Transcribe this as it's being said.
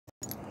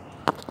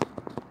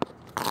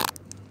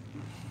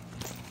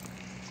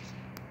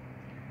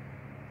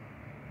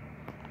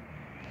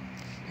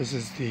This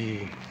is the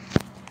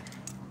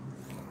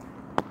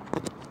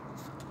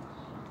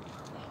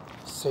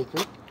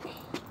sacred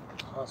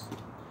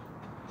hospital.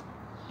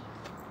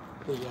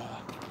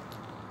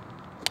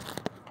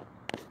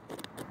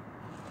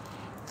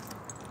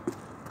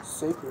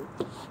 Sacred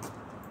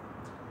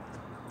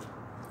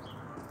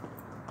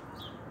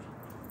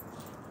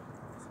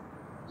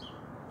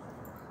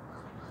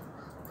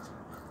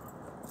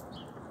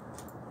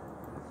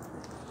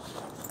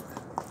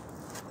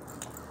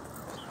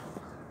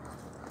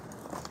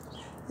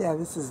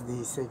this is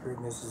the sacred,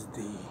 and this is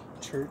the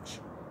church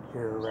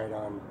here right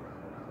on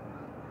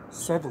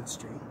 7th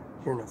Street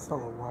here in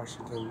Othello,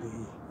 Washington.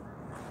 The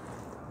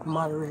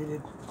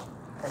moderated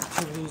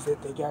activities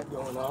that they got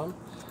going on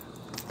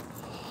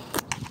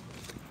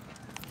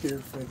here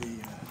for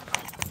the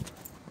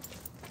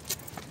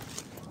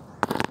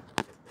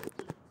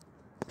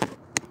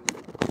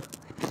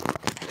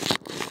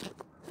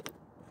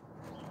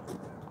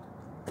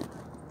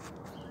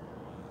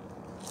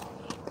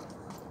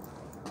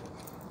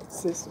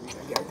systems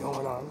they got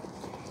going on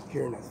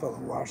here in Othello,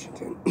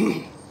 Washington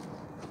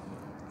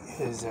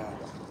is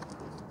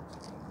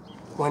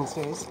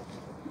Wednesdays,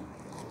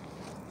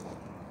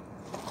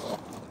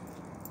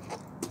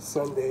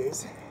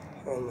 Sundays,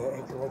 and the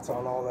increments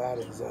on all that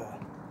is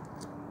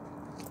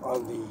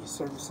on the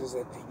services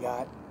that they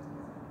got,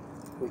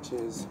 which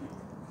is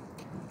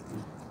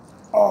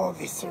all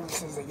the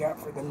services they got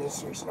for the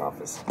administration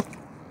office.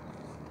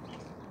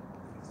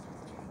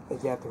 They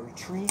got the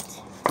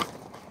retreat.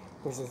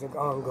 This is an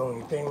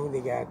ongoing thing.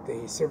 They got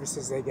the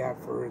services they got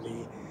for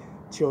the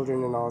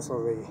children and also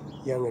the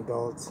young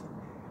adults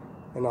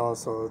and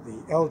also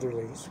the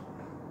elderlies.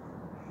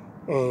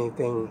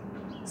 Anything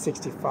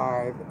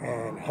 65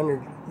 and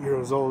 100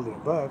 years old and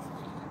above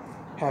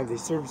have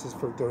these services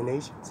for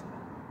donations.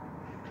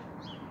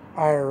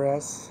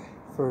 IRS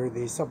for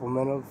the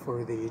supplemental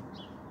for the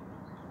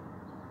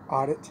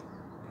audit,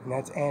 and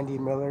that's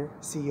Andy.MILLER,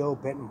 CEO,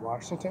 Benton,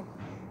 Washington.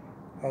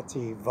 That's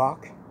the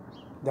VOC,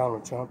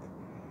 Donald Trump,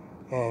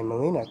 and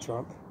Melania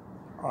Trump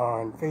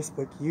on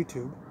Facebook,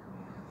 YouTube.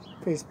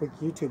 Facebook,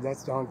 YouTube,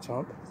 that's Donald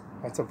Trump,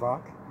 that's a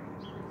VOC,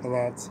 and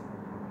that's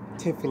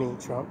Tiffany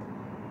Trump,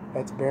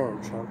 that's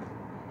Barron Trump,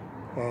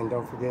 and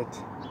don't forget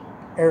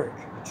Eric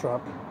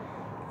Trump,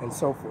 and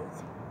so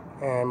forth.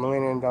 And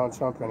Melania and Donald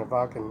Trump and a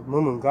VOC, and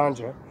Mumu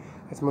Ganja,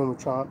 that's Mumu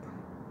Trump,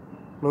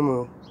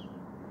 Mumu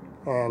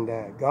and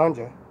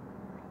Ganja.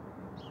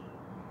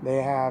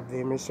 They have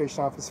the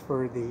administration office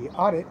for the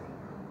audit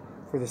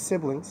for the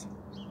siblings,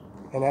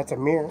 and that's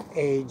Ajmer,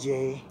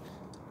 A-J-M-E-R,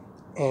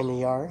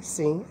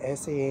 Singh,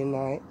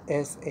 S-A-N-G-H,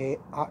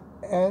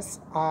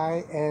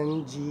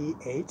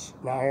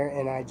 Nijjar,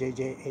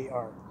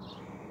 N-I-J-J-A-R.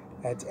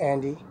 That's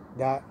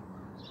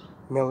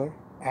andy.miller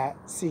at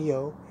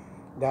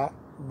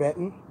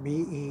co.benton,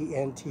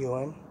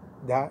 B-E-N-T-O-N,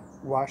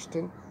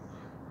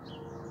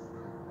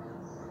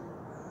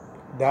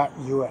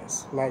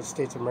 .washington.us, United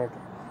States of America.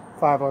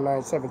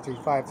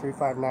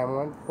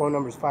 509-735-3591. Phone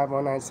number is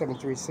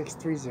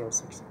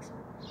 509-736-3066.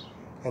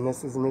 And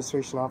this is the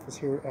administration office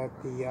here at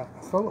the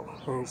Othello,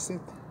 where you sit,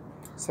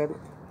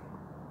 7th.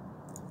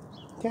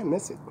 Can't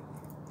miss it.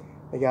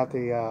 They got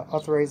the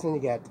authorizing,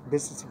 you got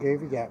biscuits and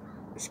gravy, you got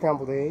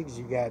scrambled eggs,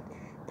 you got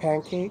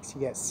pancakes,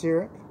 you got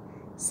syrup,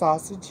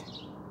 sausage,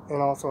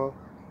 and also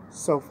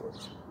so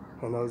forth.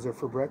 And those are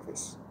for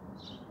breakfast.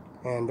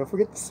 And don't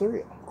forget the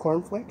cereal,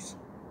 cornflakes,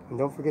 and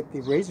don't forget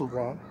the raisin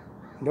bran,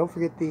 and don't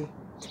forget the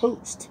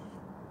toast,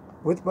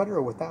 with butter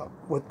or without,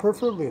 with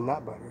preferably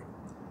not butter.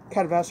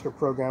 Cardiovascular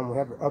program, we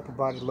have upper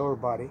body, lower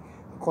body,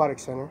 aquatic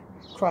center,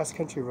 cross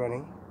country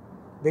running,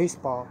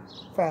 baseball,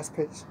 fast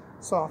pitch,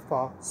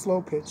 softball,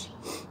 slow pitch,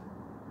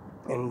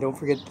 and don't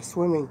forget the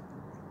swimming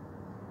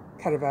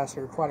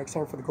cardiovascular aquatic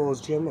center for the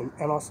Gold's Gym, and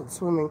also the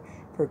swimming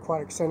for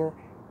aquatic center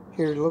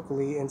here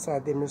locally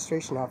inside the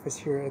administration office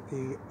here at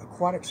the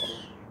aquatic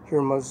center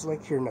here in Moses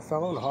Lake, here in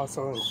Othello, and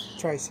also in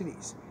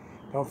Tri-Cities.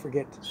 Don't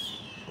forget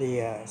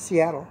the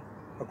Seattle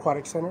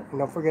Aquatic Center, and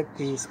don't forget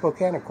the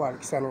Spokane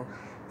Aquatic Center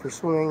for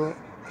swimming,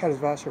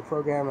 cardiovascular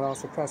program, and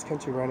also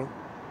cross-country running,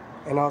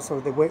 and also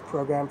the weight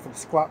program for the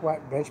squat, watt,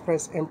 bench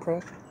press,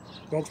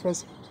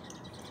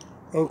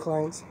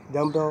 inclines,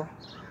 dumbbell,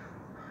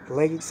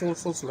 leg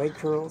extensions, leg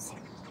curls,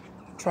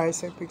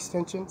 tricep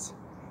extensions,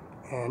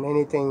 and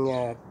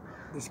anything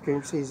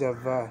discrepancies of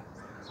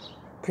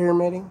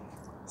pyramiding,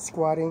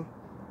 squatting,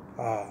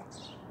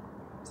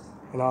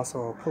 and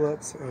also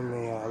pull-ups and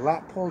the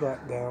lat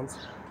pull-downs,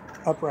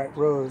 upright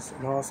rows,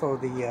 and also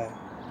the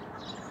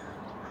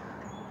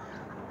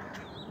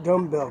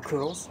dumbbell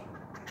curls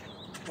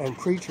and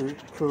preacher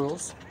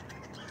curls,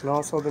 and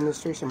also the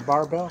administration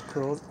barbell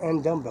curls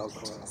and dumbbell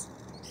curls,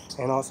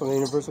 and also the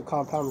universal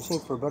compound machine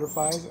for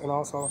butterflies, and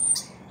also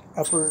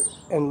upper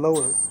and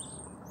lower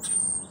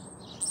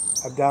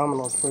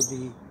abdominals for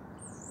the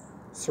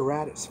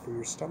serratus for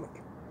your stomach.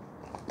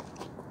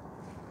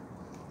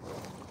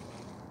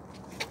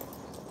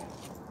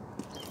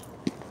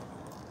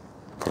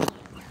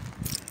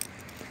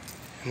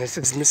 And this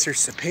is Mr.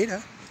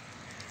 Cepeda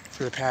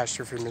for the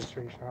pastor for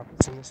administration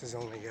office, and this is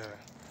only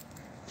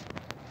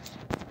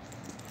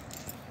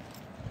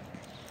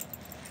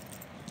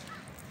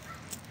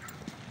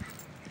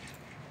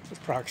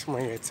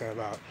Approximately, it's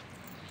about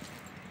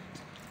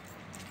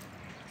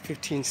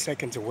 15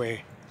 seconds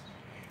away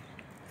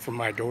from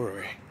my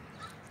doorway.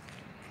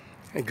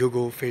 And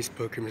Google,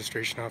 Facebook,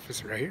 administration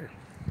office right here.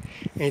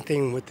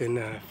 Anything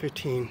within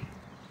 15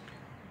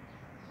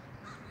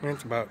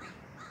 minutes, about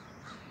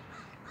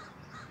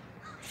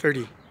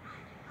 30,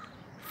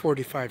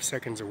 45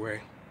 seconds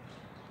away.